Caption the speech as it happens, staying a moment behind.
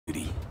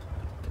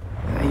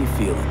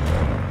feeling?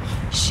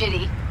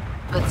 Shitty,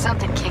 but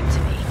something came to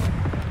me.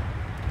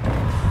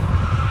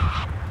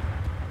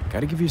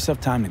 Gotta give yourself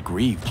time to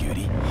grieve,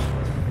 Judy.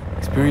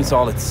 Experience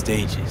all its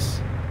stages.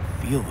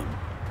 Feel them.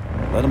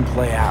 Let them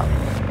play out.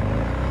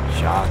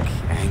 Shock,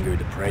 anger,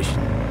 depression.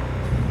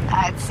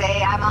 I'd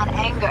say I'm on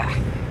anger.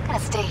 Gonna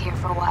stay here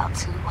for a while,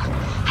 too.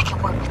 I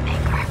can work with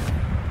anger.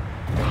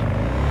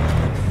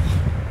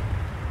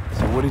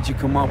 So what did you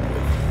come up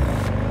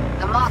with?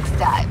 The Mox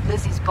died.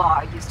 Lizzie's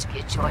bar used to be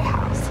a joy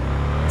house.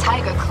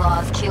 Tiger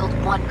Claws killed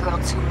one girl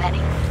too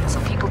many,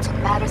 so people took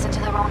matters into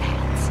their own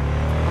hands.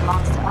 It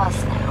belongs to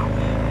us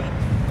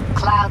now.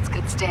 Clouds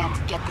could stand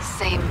to get the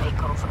same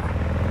makeover.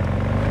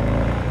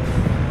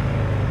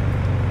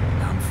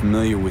 I'm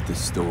familiar with the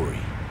story.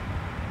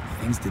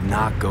 Things did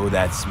not go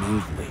that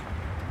smoothly.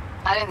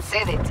 I didn't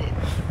say they did.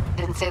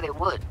 Didn't say they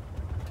would.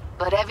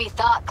 But Evie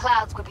thought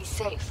Clouds would be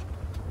safe.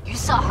 You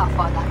saw how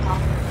far that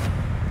got.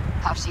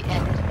 How she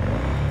ended.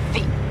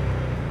 V.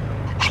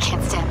 I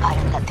can't stand by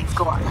and let things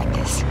go on like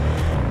this.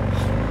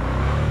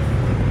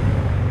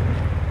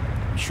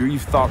 I'm sure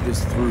you've thought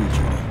this through,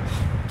 Judy.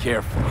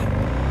 Carefully.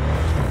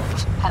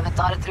 Haven't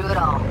thought it through at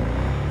all.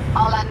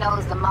 All I know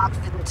is the Mox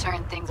didn't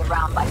turn things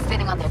around by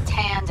sitting on their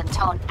tanned and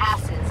toned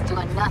asses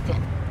doing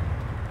nothing.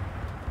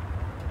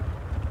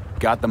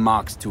 Got the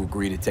Mox to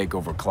agree to take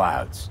over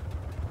Clouds.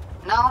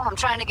 No, I'm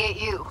trying to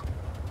get you.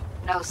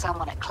 Know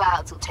someone at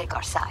Clouds who'll take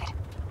our side.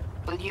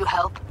 Will you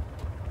help?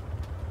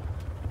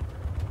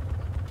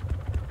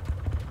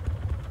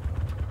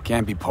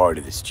 Can't be part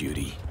of this,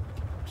 Judy.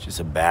 It's just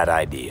a bad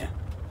idea.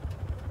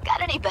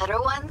 Got any better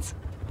ones?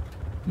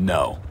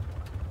 No.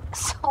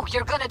 So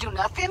you're gonna do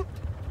nothing?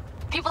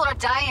 People are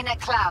dying at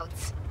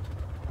Clouds.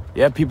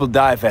 Yeah, people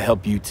die if I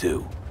help you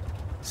too.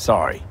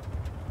 Sorry.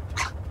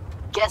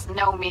 Guess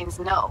no means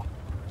no.